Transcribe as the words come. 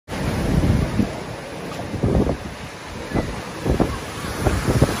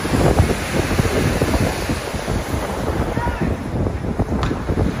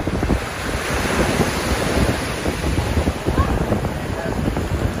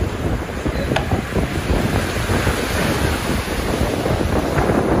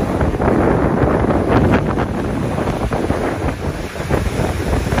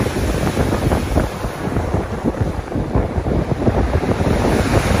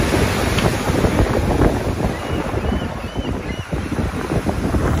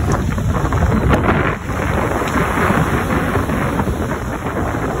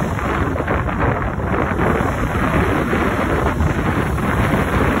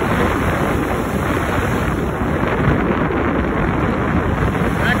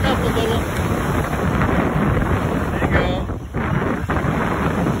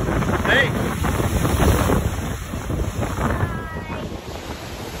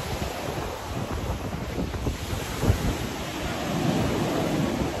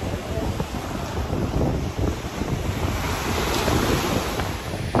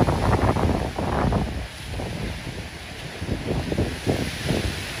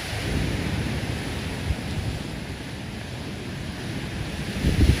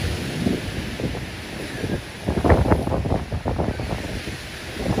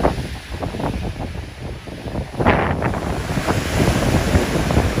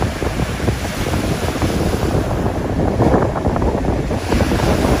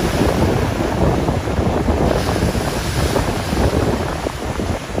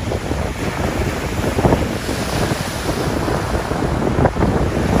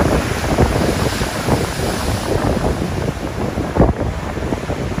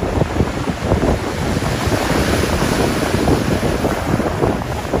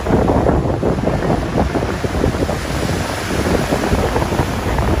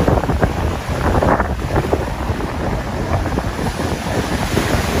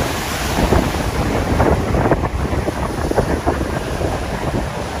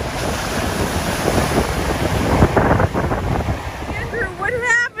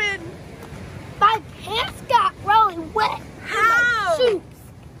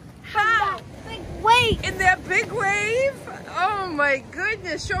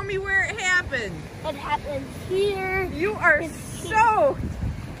Show me where it happened. It happens here. You are soaked.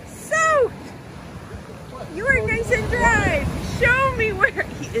 Soaked. You are nice and dry. Show me where.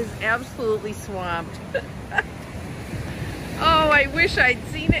 He is absolutely swamped. Oh, I wish I'd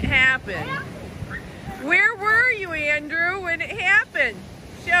seen it happen. Where were you, Andrew, when it happened?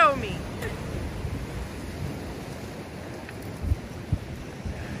 Show me.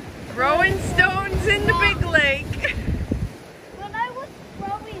 Throwing stones in the big lake. When I was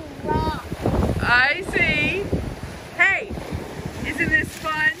throwing rocks. I see. Hey, isn't this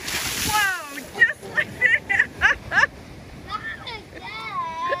fun? Whoa, just like that.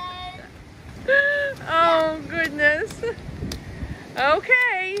 Oh, goodness.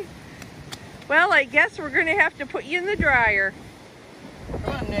 Okay. Well, I guess we're going to have to put you in the dryer.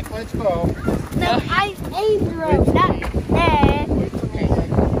 Come on, Nick, let's go. No, Andrew, not Nick.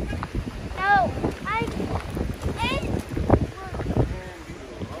 No,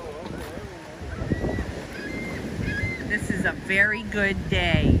 This is a very good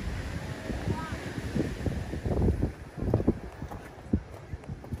day.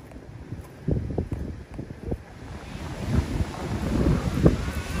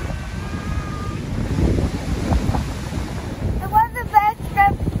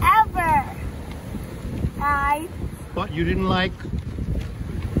 What you didn't like?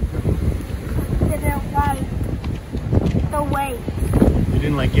 Didn't like the waves. You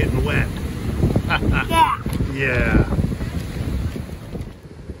didn't like getting wet. Yeah. Yeah.